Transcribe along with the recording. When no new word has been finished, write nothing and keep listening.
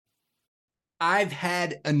I've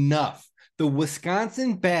had enough. The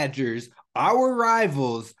Wisconsin Badgers, our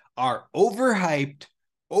rivals, are overhyped,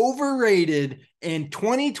 overrated, and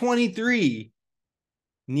 2023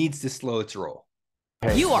 needs to slow its roll.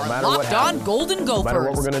 Hey, You are Locked On Golden Gophers. No matter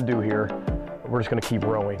what we're going to do here, we're just going to keep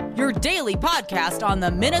rowing. Your daily podcast on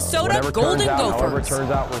the Minnesota However Golden Gophers. it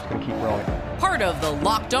turns out, we're just going to keep rowing. Part of the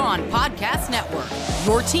Locked On Podcast Network.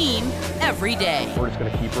 Your team every day. We're just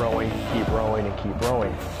going to keep rowing, and keep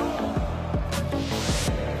rowing.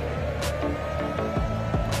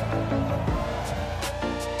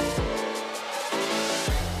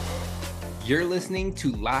 You're listening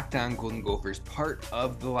to Locked On Golden Gophers, part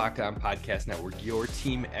of the Locked On Podcast Network, your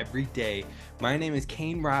team every day. My name is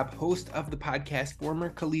Kane Robb, host of the podcast, former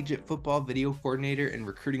collegiate football video coordinator and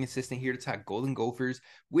recruiting assistant, here to talk Golden Gophers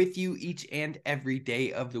with you each and every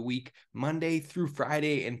day of the week, Monday through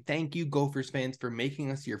Friday. And thank you, Gophers fans, for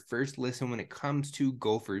making us your first listen when it comes to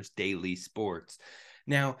Gophers Daily Sports.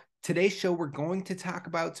 Now, today's show, we're going to talk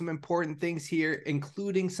about some important things here,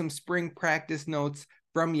 including some spring practice notes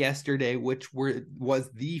from yesterday, which was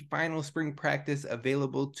the final spring practice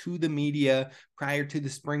available to the media prior to the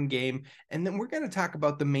spring game. And then we're going to talk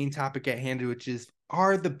about the main topic at hand, which is,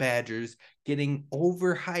 are the Badgers getting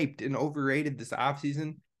overhyped and overrated this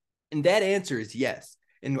offseason? And that answer is yes.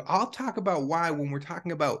 And I'll talk about why when we're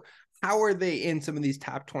talking about how are they in some of these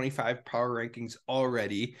top 25 power rankings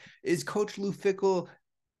already. Is Coach Lou Fickell,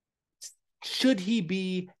 should he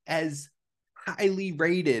be as highly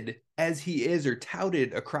rated as he is or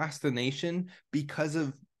touted across the nation because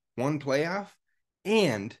of one playoff?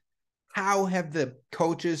 And how have the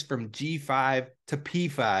coaches from G5 to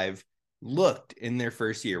P5 looked in their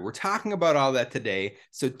first year? We're talking about all that today,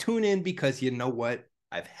 so tune in, because you know what?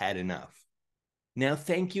 I've had enough. Now,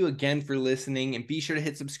 thank you again for listening, and be sure to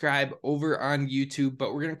hit subscribe over on YouTube.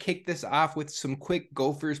 But we're going to kick this off with some quick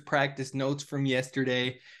Gophers practice notes from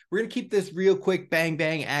yesterday. We're going to keep this real quick,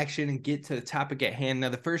 bang action, and get to the topic at hand. Now,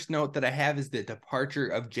 the first note that I have is the departure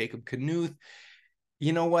of Jacob Knuth.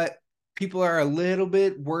 You know what? People are a little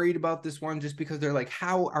bit worried about this one, just because they're like,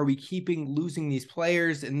 how are we losing these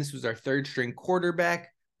players? And this was our third string quarterback.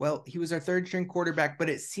 Well, he was our third string quarterback, but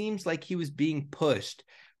it seems like he was being pushed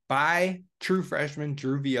by true freshman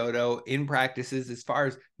Drew Vioto in practices as far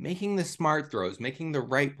as making the smart throws, making the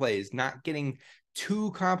right plays, not getting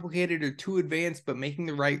too complicated or too advanced, but making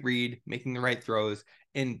the right read, making the right throws,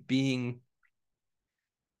 and being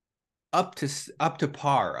up to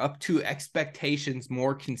par, up to expectations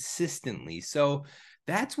more consistently. So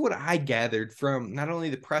that's what I gathered from not only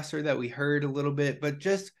the presser that we heard a little bit, but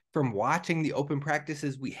just from watching the open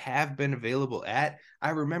practices we have been available at. I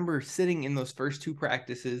remember sitting in those first two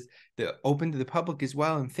practices that open to the public as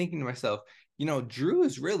well, and thinking to myself, you know, Drew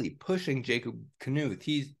is really pushing Jacob Knuth.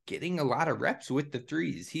 He's getting a lot of reps with the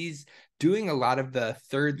threes. He's doing a lot of the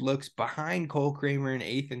third looks behind Cole Kramer and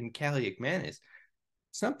eighth and Callie McManus.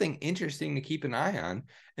 Something interesting to keep an eye on.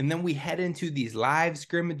 And then we head into these live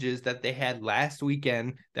scrimmages that they had last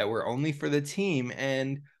weekend that were only for the team.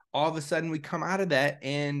 And all of a sudden we come out of that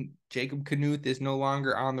and Jacob Knuth is no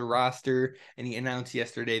longer on the roster. And he announced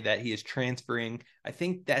yesterday that he is transferring. I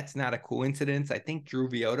think that's not a coincidence. I think Drew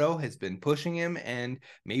Vioto has been pushing him, and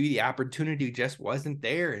maybe the opportunity just wasn't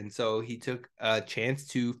there. And so he took a chance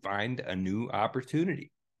to find a new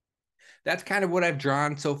opportunity. That's kind of what I've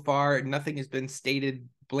drawn so far. Nothing has been stated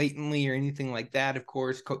blatantly or anything like that. Of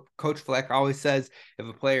course, Coach Fleck always says if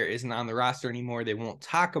a player isn't on the roster anymore, they won't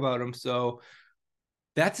talk about him. So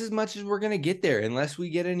that's as much as we're going to get there, unless we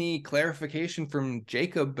get any clarification from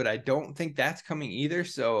Jacob, but I don't think that's coming either.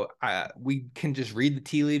 So we can just read the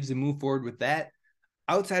tea leaves and move forward with that.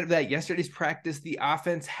 Outside of that, yesterday's practice, the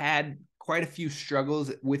offense had quite a few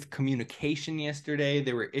struggles with communication yesterday.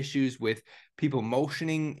 There were issues with people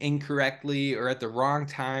motioning incorrectly or at the wrong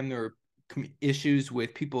time. There were issues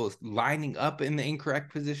with people lining up in the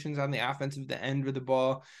incorrect positions on the offensive end of the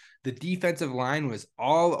ball. The defensive line was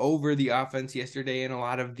all over the offense yesterday in a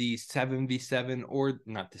lot of the 7v7, or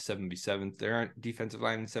not the 7v7s. There aren't defensive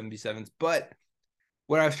line in 7v7s, but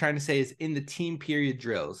what I was trying to say is in the team period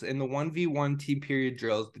drills, in the 1v1 team period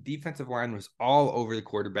drills, the defensive line was all over the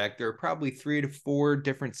quarterback. There were probably 3 to 4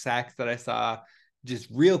 different sacks that I saw, just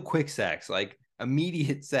real quick sacks, like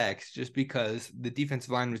immediate sacks, just because the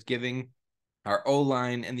defensive line was giving our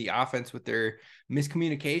O-line and the offense with their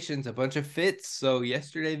miscommunications a bunch of fits. So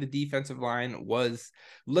yesterday, the defensive line was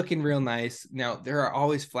looking real nice. Now, there are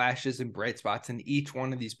always flashes and bright spots in each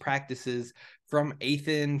one of these practices, from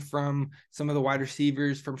Ethan, from some of the wide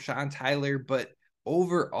receivers, from Sean Tyler, but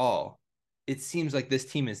overall, it seems like this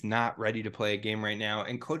team is not ready to play a game right now.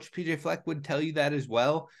 And Coach PJ Fleck would tell you that as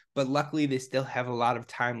well. But luckily, they still have a lot of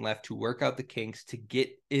time left to work out the kinks, to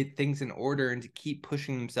get things in order, and to keep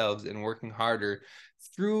pushing themselves and working harder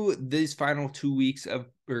through these final 2 weeks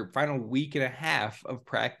or final week and a half of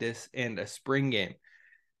practice and a spring game.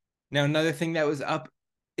 Now, another thing that was up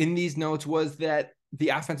in these notes was that the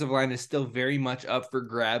offensive line is still very much up for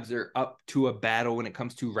grabs. They're up to a battle when it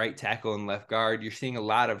comes to right tackle and left guard. You're seeing a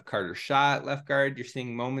lot of Carter Shaw at left guard. You're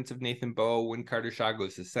seeing moments of Nathan Bowe when Carter Shaw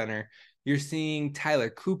goes to center. You're seeing Tyler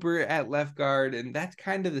Cooper at left guard, and that's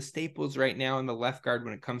kind of the staples right now in the left guard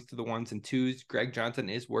when it comes to the 1s and 2s. Greg Johnson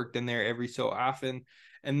is worked in there every so often.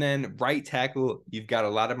 And then right tackle, you've got a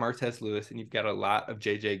lot of Martez Lewis, and you've got a lot of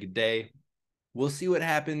JJ Gaudet. We'll see what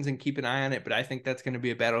happens and keep an eye on it, but I think that's going to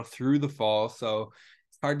be a battle through the fall. So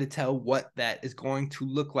it's hard to tell what that is going to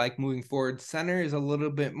look like moving forward. Center is a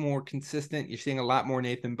little bit more consistent. You're seeing a lot more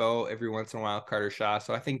Nathan Bowe, every once in a while Carter Shaw.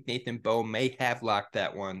 So I think Nathan Bowe may have locked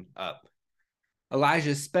that one up.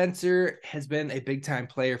 Elijah Spencer has been a big-time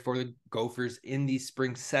player for the Gophers in these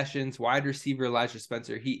spring sessions. Wide receiver Elijah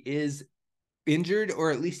Spencer, he is injured,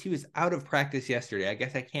 or at least he was out of practice yesterday. I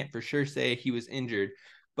guess I can't for sure say he was injured,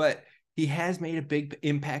 but he has made a big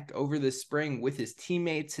impact over the spring with his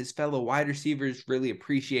teammates. His fellow wide receivers really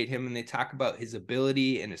appreciate him, and they talk about his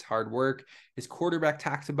ability and his hard work. His quarterback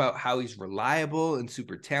talks about how he's reliable and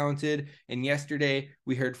super talented. And yesterday,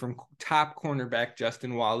 we heard from top cornerback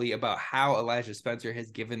Justin Wally about how Elijah Spencer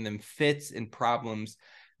has given them fits and problems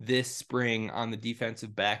this spring on the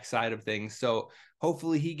defensive back side of things. So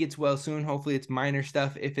hopefully he gets well soon. Hopefully it's minor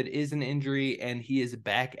stuff if it is an injury, and he is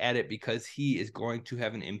back at it, because he is going to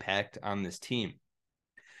have an impact on this team.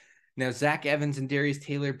 Now, Zach Evans and Darius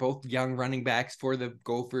Taylor, both young running backs for the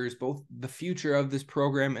Gophers, both the future of this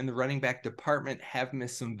program and the running back department, have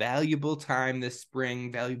missed some valuable time this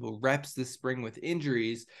spring, valuable reps this spring with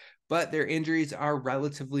injuries. But their injuries are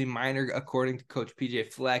relatively minor, according to Coach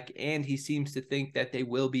PJ Fleck, and he seems to think that they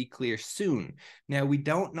will be clear soon. Now, we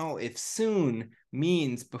don't know if soon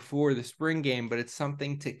means before the spring game, but it's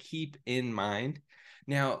something to keep in mind.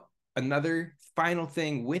 Now, another final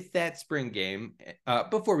thing with that spring game,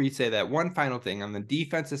 before we say that, one final thing on the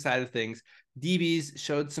defensive side of things, DBs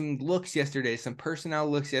showed some looks yesterday, some personnel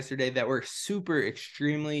looks yesterday that were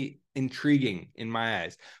extremely intriguing in my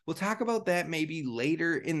eyes. We'll talk about that maybe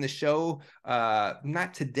later in the show,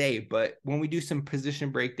 not today, but when we do some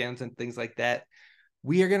position breakdowns and things like that.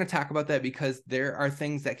 We are going to talk about that because there are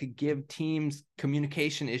things that could give teams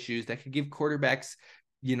communication issues, that could give quarterbacks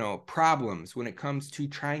problems when it comes to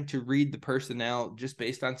trying to read the personnel just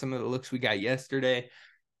based on some of the looks we got yesterday.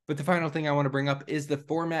 But the final thing I want to bring up is the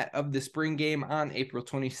format of the spring game on April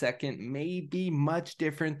 22nd may be much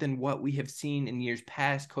different than what we have seen in years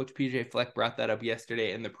past. Coach PJ Fleck brought that up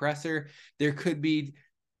yesterday in the presser. There could be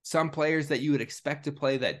some players that you would expect to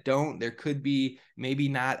play that don't. There could be maybe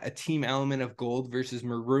not a team element of gold versus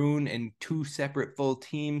maroon and two separate full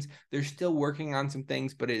teams. They're still working on some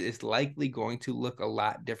things, but it is likely going to look a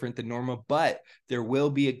lot different than normal. But there will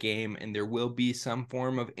be a game, and there will be some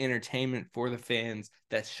form of entertainment for the fans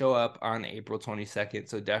that show up on April 22nd.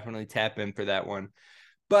 So definitely tap in for that one.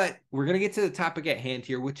 But we're going to get to the topic at hand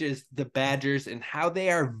here, which is the Badgers and how they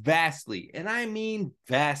are vastly, and I mean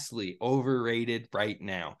vastly, overrated right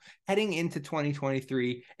now, heading into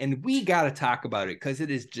 2023. And we got to talk about it because it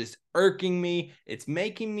is just irking me. It's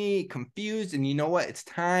making me confused. And you know what? It's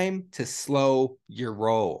time to slow your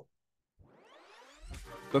roll.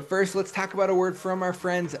 But first, let's talk about a word from our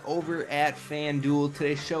friends over at FanDuel.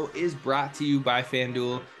 Today's show is brought to you by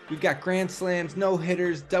FanDuel. We've got grand slams,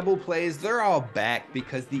 no-hitters, double plays. They're all back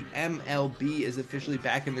because the MLB is officially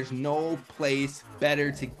back, and there's no place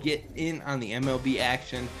better to get in on the MLB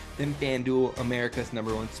action than FanDuel, America's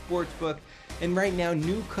 #1 sportsbook. And right now,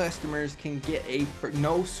 new customers can get a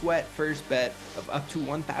no-sweat first bet of up to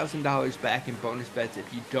 $1,000 back in bonus bets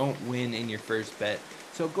if you don't win in your first bet.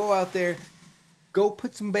 So go out there. Go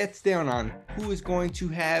put some bets down on who is going to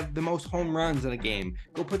have the most home runs in a game.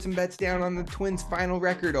 Go put some bets down on the Twins' final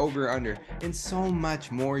record over under, and so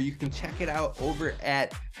much more. You can check it out over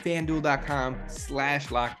at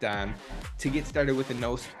FanDuel.com/lockedon to get started with a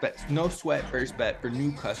no sweat first bet for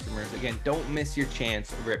new customers. Again, don't miss your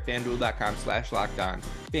chance over at FanDuel.com/lockedon.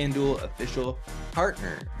 FanDuel, official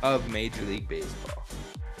partner of Major League Baseball.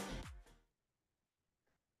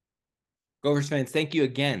 Gophers fans, thank you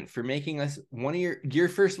again for making us one of your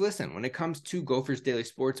first listen when it comes to Gophers Daily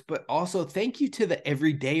Sports, but also thank you to the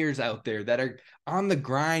everydayers out there that are on the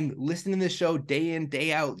grind, listening to the show day in,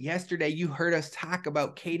 day out. Yesterday, you heard us talk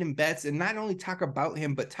about Caden Betts, and not only talk about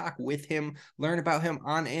him, but talk with him, learn about him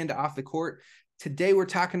on and off the court. Today, we're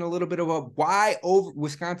talking a little bit about why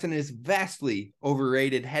Wisconsin is vastly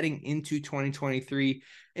overrated heading into 2023.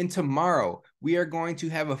 And tomorrow, we are going to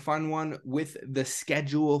have a fun one with the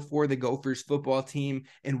schedule for the Gophers football team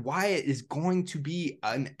and why it is going to be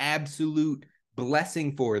an absolute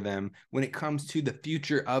blessing for them when it comes to the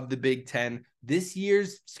future of the Big Ten. This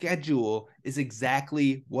year's schedule is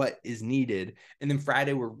exactly what is needed. And then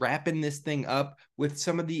Friday, we're wrapping this thing up with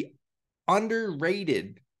some of the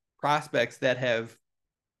underrated prospects that have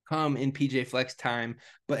come in PJ Fleck's time,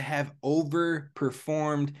 but have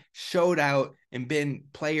overperformed, showed out, and been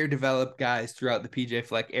player developed guys throughout the PJ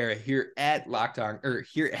Fleck era here at Locked On, or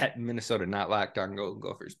here at Minnesota, not Locked On Golden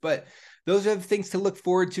Gophers. But those are the things to look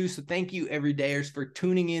forward to. So thank you, everydayers, for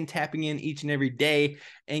tuning in, tapping in each and every day,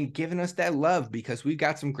 and giving us that love, because we've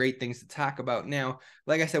got some great things to talk about now.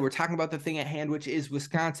 Like I said, we're talking about the thing at hand, which is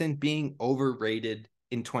Wisconsin being overrated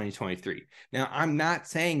in 2023. Now, I'm not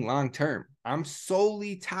saying long-term. I'm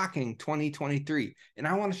solely talking 2023. And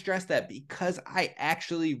I want to stress that because I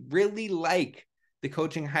actually really like the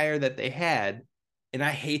coaching hire that they had. And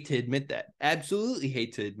I hate to admit that. Absolutely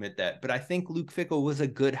hate to admit that. But I think Luke Fickell was a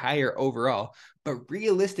good hire overall. But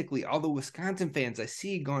realistically, all the Wisconsin fans I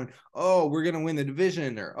see going, oh, we're going to win the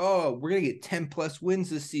division, or, oh, we're going to get 10 plus wins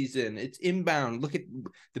this season. It's inbound. Look at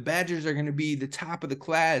the Badgers are going to be the top of the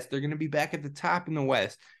class. They're going to be back at the top in the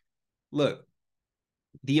West. Look,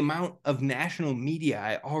 the amount of national media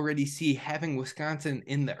I already see having Wisconsin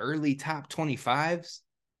in the early top 25s,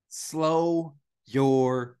 slow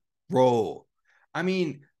your roll. I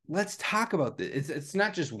mean, let's talk about this. It's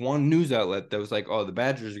not just one news outlet that was like, oh, the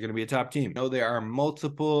Badgers are going to be a top team. No, there are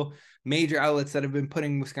multiple major outlets that have been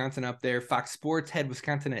putting Wisconsin up there. Fox Sports had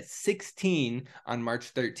Wisconsin at 16 on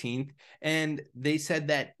March 13th, and they said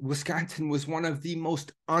that Wisconsin was one of the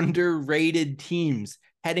most underrated teams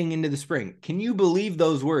heading into the spring. Can you believe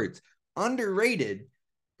those words? Underrated,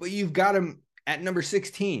 but you've got them at number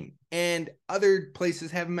 16, and other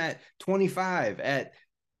places have them at 25, at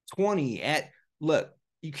 20, at look,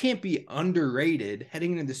 you can't be underrated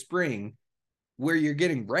heading into the spring where you're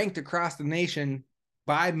getting ranked across the nation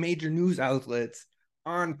by major news outlets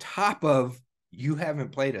on top of you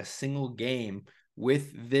haven't played a single game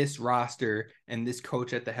with this roster and this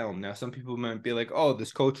coach at the helm. Now, some people might be like, oh,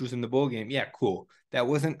 this coach was in the bowl game. Yeah, cool. That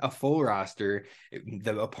wasn't a full roster.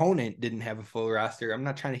 The opponent didn't have a full roster. I'm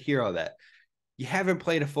not trying to hear all that. You haven't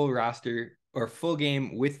played a full roster or full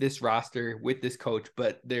game with this roster, with this coach,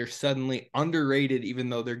 but they're suddenly underrated, even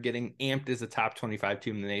though they're getting amped as a top 25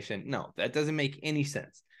 team in the nation. No, that doesn't make any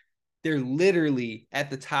sense. They're literally at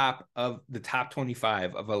the top of the top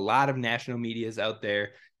 25 of a lot of national medias out there.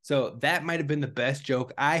 So that might have been the best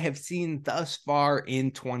joke I have seen thus far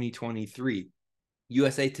in 2023.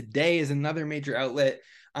 USA Today is another major outlet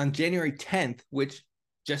on January 10th, which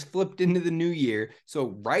just flipped into the new year.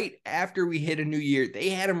 So right after we hit a new year, they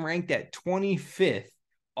had him ranked at 25th,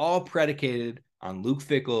 all predicated on Luke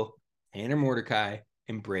Fickell, Tanner Mordecai,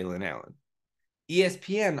 and Braylon Allen.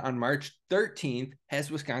 ESPN on March 13th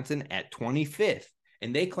has Wisconsin at 25th,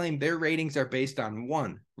 and they claim their ratings are based on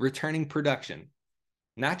one, returning production.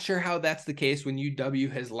 Not sure how that's the case when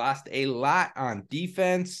UW has lost a lot on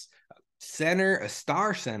defense, center, a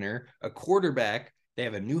star center, a quarterback. They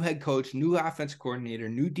have a new head coach, new offense coordinator,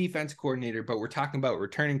 new defense coordinator, but we're talking about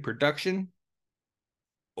returning production.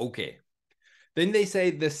 Okay. Then they say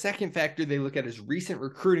the second factor they look at is recent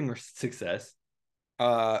recruiting success.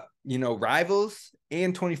 Rivals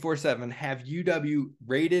and 24/7 have UW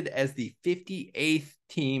rated as the 58th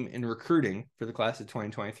team in recruiting for the class of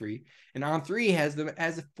 2023. And On3 has them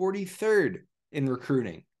as a 43rd in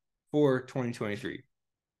recruiting for 2023.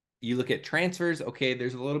 You look at transfers. Okay,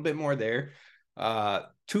 there's a little bit more there.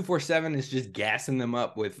 247 is just gassing them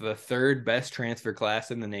up with the third best transfer class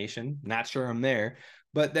in the nation. Not sure I'm there,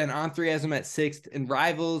 but then On3 has them at 6th, and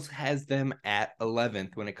Rivals has them at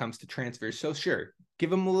 11th when it comes to transfers. So sure, give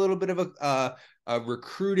them a little bit of a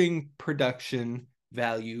recruiting production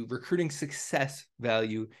value, recruiting success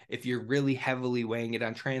value if you're really heavily weighing it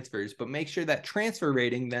on transfers, but make sure that transfer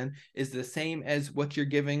rating then is the same as what you're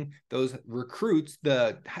giving those recruits,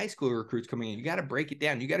 the high school recruits coming in. You got to break it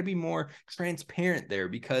down. You got to be more transparent there,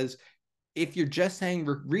 because if you're just saying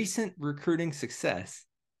recent recruiting success,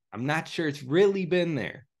 I'm not sure it's really been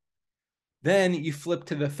there. Then you flip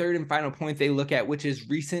to the third and final point they look at, which is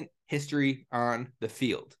recent history on the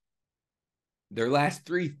field. Their last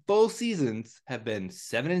 3 full seasons have been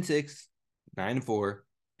 7-6, 9-4,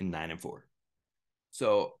 and 9-4.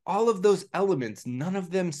 So all of those elements, none of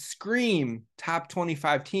them scream top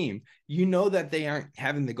 25 team. You know that they aren't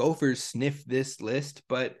having the Gophers sniff this list,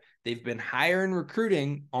 but they've been higher in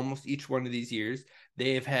recruiting almost each one of these years.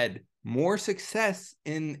 They have had more success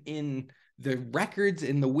in the records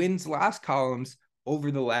in the wins-loss columns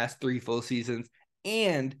over the last 3 full seasons,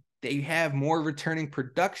 and they have more returning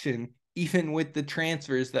production even with the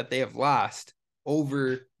transfers that they have lost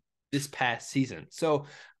over this past season. So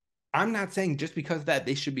I'm not saying just because of that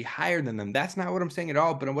they should be higher than them. That's not what I'm saying at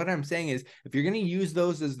all. But what I'm saying is if you're going to use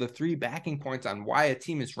those as the 3 backing points on why a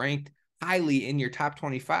team is ranked highly in your top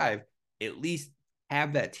 25, at least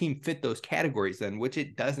have that team fit those categories then, which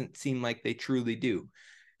it doesn't seem like they truly do.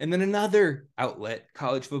 And then another outlet,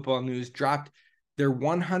 College Football News, dropped their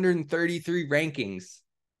 133 rankings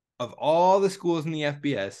of all the schools in the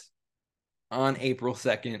FBS on April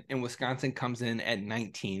 2nd, and Wisconsin comes in at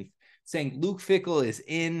 19th, saying Luke Fickell is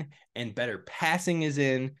in and better passing is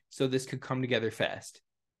in, so this could come together fast.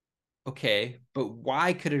 Okay, but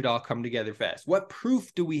why could it all come together fast? What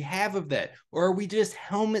proof do we have of that? Or are we just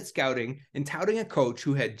helmet scouting and touting a coach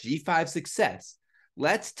who had G5 success?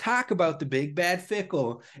 Let's talk about the big bad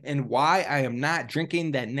Fickell and why I am not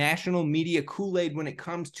drinking that national media Kool-Aid when it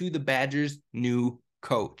comes to the Badgers' new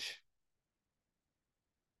coach.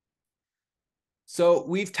 So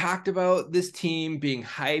we've talked about this team being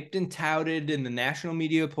hyped and touted in the national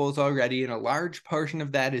media polls already, and a large portion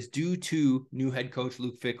of that is due to new head coach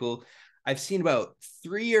Luke Fickell. I've seen about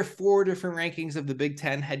 3 or 4 different rankings of the Big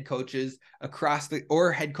Ten head coaches across the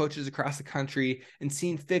country, and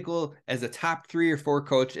seen Fickell as a top 3 or 4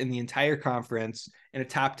 coach in the entire conference and a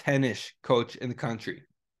top 10-ish coach in the country.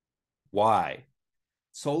 Why?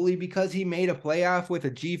 Solely because he made a playoff with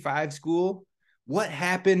a G5 school? What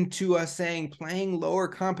happened to us saying playing lower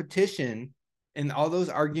competition and all those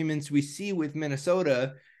arguments we see with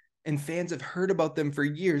Minnesota, and fans have heard about them for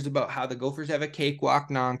years about how the Gophers have a cakewalk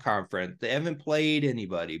non-conference. They haven't played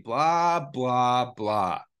anybody, blah, blah,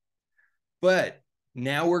 blah. But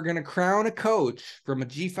now we're going to crown a coach from a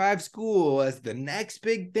G5 school as the next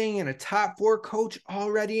big thing and a top 4 coach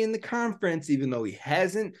already in the conference, even though he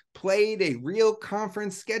hasn't played a real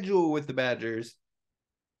conference schedule with the Badgers,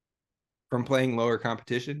 from playing lower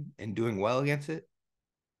competition and doing well against it.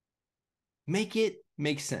 Make it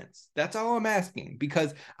make sense. That's all I'm asking,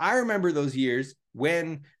 because I remember those years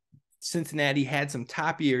when Cincinnati had some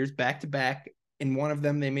top years back to back. In one of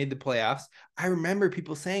them, they made the playoffs. I remember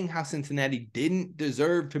people saying how Cincinnati didn't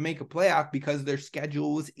deserve to make a playoff because their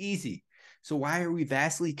schedule was easy. So why are we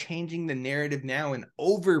vastly changing the narrative now and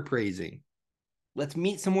overpraising? Let's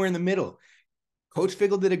meet somewhere in the middle. Coach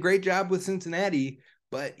Fickell did a great job with Cincinnati,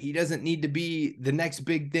 but he doesn't need to be the next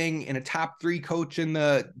big thing and a top 3 coach in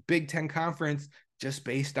the Big Ten Conference just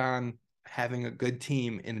based on having a good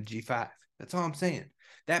team in a G5. That's all I'm saying.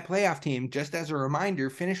 That playoff team, just as a reminder,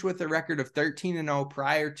 finished with a record of 13-0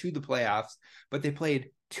 prior to the playoffs, but they played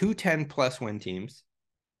 2 10-plus win teams,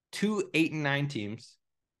 2 8-9 teams,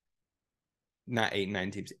 not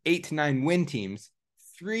 8-9 teams, 8-9 win teams,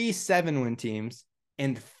 3 7-win teams,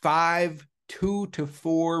 and 5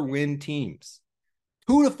 2-4 win teams.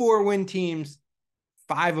 2-4 win teams,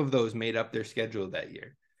 5 of those made up their schedule that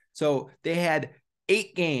year. So they had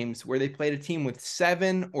 8 games where they played a team with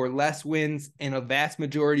 7 or less wins, and a vast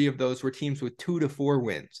majority of those were teams with 2-4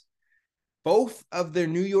 wins. Both of their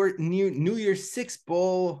New Year's Six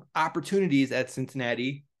Bowl opportunities at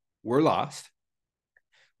Cincinnati were lost.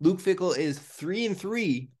 Luke Fickell is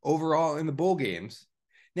 3-3 overall in the bowl games.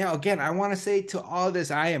 Now, again, I want to say to all of this,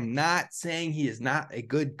 I am not saying he is not a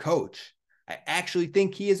good coach. I actually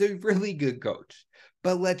think he is a really good coach.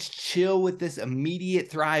 But let's chill with this immediate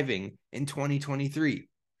thriving in 2023.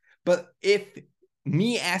 But if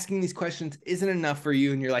me asking these questions isn't enough for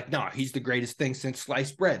you and you're like, no, he's the greatest thing since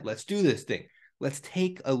sliced bread, let's do this thing. Let's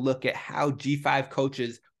take a look at how G5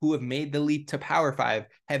 coaches who have made the leap to Power 5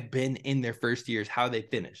 have been in their first years, how they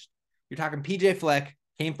finished. You're talking PJ Fleck,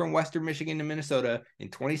 came from Western Michigan to Minnesota in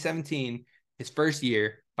 2017, his first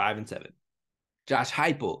year, 5-7. Josh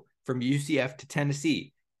Heupel from UCF to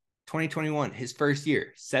Tennessee, 2021, his first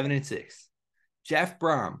year, 7-6. Jeff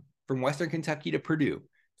Brom from Western Kentucky to Purdue,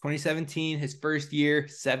 2017, his first year,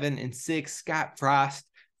 7-6. Scott Frost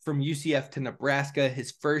from UCF to Nebraska,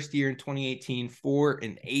 his first year in 2018,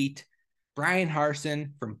 4-8. Brian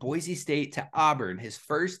Harsin from Boise State to Auburn, his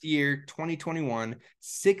first year, 2021,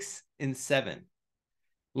 6-7.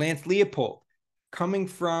 Lance Leopold coming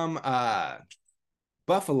from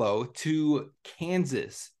Buffalo to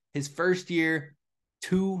Kansas, his first year,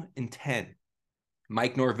 2-10.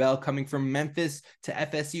 Mike Norvell coming from Memphis to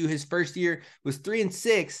FSU, his first year was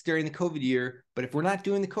 3-6 during the COVID year. But if we're not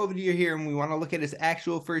doing the COVID year here and we want to look at his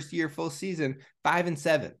actual first year full season,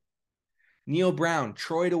 5-7. Neil Brown,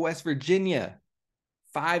 Troy to West Virginia,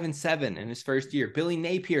 5-7 in his first year. Billy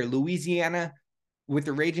Napier, Louisiana, with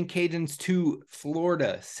the Raging Cajuns to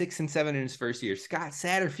Florida, 6-7 in his first year. Scott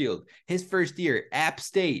Satterfield, his first year, App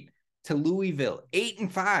State to Louisville,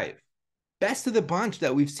 8-5. Best of the bunch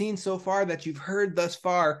that we've seen so far that you've heard thus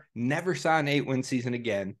far. Never saw an 8-win season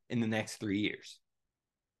again in the next 3 years.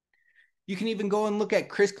 You can even go and look at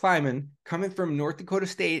Chris Kleiman, coming from North Dakota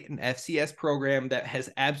State, an FCS program that has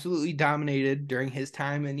absolutely dominated during his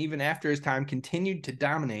time and even after his time continued to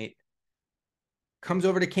dominate. Comes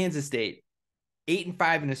over to Kansas State,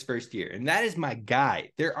 8-5 in his first year. And that is my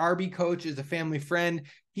guy. Their RB coach is a family friend.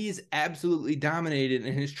 He's absolutely dominated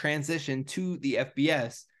in his transition to the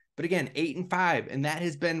FBS. But again, 8-5, and that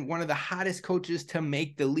has been one of the hottest coaches to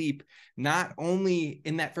make the leap, not only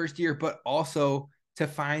in that first year, but also to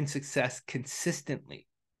find success consistently.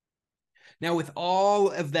 Now, with all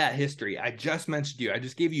of that history, I just mentioned you, I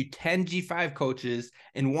just gave you 10 G5 coaches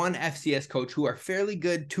and one FCS coach who are fairly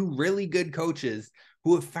good, two really good coaches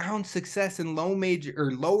who have found success in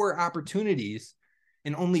lower opportunities,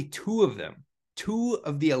 and only two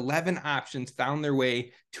of the 11 options found their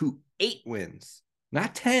way to 8 wins.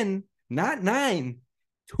 Not 10, not 9.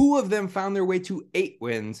 2 of them found their way to 8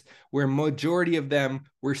 wins, where majority of them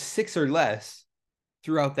were 6 or less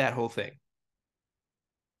throughout that whole thing.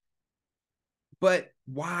 But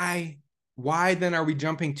why then are we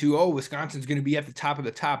jumping to, Wisconsin's going to be at the top of the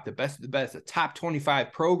top, the best of the best, a top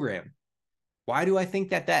 25 program? Why do I think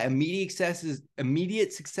that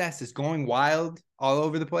immediate success is going wild all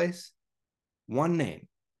over the place? One name,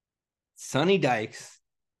 Sonny Dykes,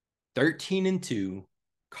 13-2,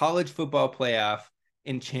 college football playoff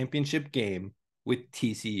and championship game with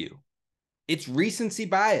TCU. It's recency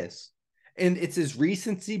bias, and it's as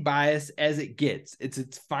recency bias as it gets. It's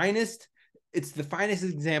the finest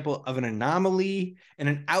example of an anomaly and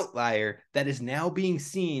an outlier that is now being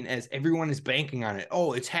seen as everyone is banking on it.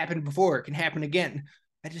 Oh, it's happened before. It can happen again.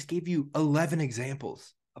 I just gave you 11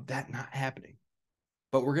 examples of that not happening.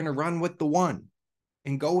 But we're going to run with the one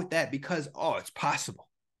and go with that because, it's possible.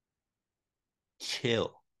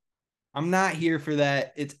 Chill. I'm not here for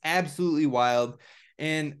that. It's absolutely wild.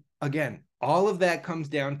 And again, all of that comes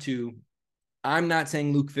down to, I'm not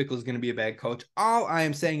saying Luke Fickell is going to be a bad coach. All I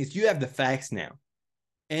am saying is you have the facts now.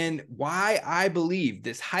 And why I believe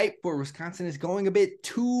this hype for Wisconsin is going a bit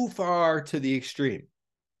too far to the extreme.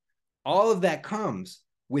 All of that comes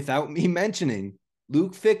without me mentioning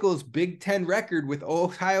Luke Fickell's Big Ten record with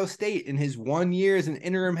Ohio State in his 1 year as an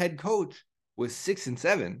interim head coach was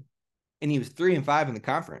 6-7. And he was 3-5 in the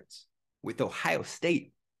conference with Ohio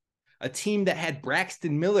State, a team that had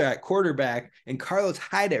Braxton Miller at quarterback and Carlos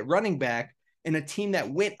Hyde at running back, and a team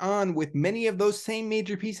that went on with many of those same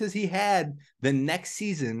major pieces he had the next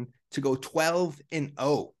season to go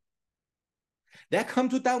 12-0. That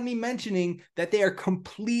comes without me mentioning that they are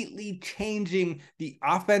completely changing the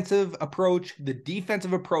offensive approach, the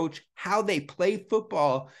defensive approach, how they play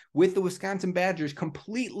football with the Wisconsin Badgers,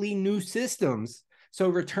 completely new systems. So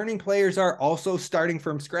returning players are also starting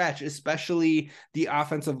from scratch, especially the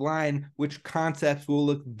offensive line, which concepts will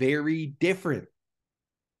look very different.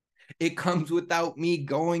 It comes without me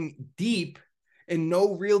going deep, and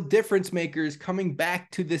no real difference makers coming back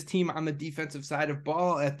to this team on the defensive side of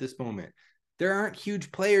ball at this moment. There aren't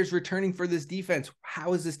huge players returning for this defense.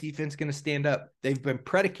 How is this defense going to stand up? They've been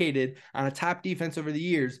predicated on a top defense over the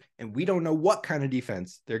years, and we don't know what kind of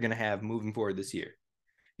defense they're going to have moving forward this year.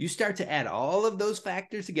 You start to add all of those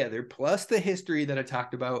factors together, plus the history that I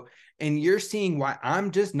talked about, and you're seeing why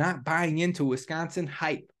I'm just not buying into Wisconsin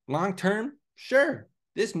hype. Long term, sure,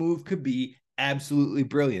 this move could be absolutely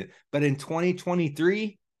brilliant. But in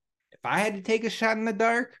 2023, if I had to take a shot in the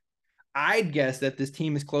dark, I'd guess that this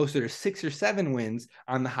team is closer to 6 or 7 wins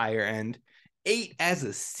on the higher end, 8 as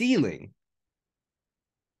a ceiling.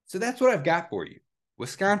 So that's what I've got for you.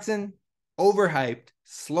 Wisconsin, overhyped,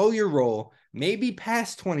 slow your roll, maybe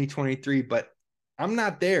past 2023, but I'm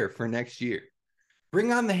not there for next year.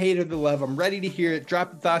 Bring on the hate or the love. I'm ready to hear it.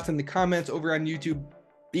 Drop the thoughts in the comments over on YouTube.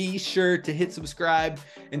 Be sure to hit subscribe.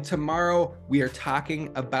 And tomorrow we are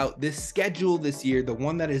talking about this schedule this year, the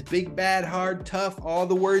one that is big, bad, hard, tough, all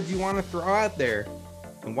the words you want to throw out there,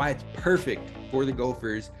 and why it's perfect for the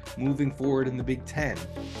Gophers moving forward in the Big Ten,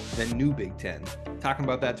 the new Big Ten. Talking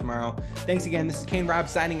about that tomorrow. Thanks again. This is Kane Robb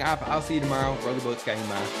signing off. I'll see you tomorrow. Roll the boat, Sky Go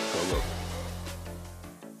Gophers.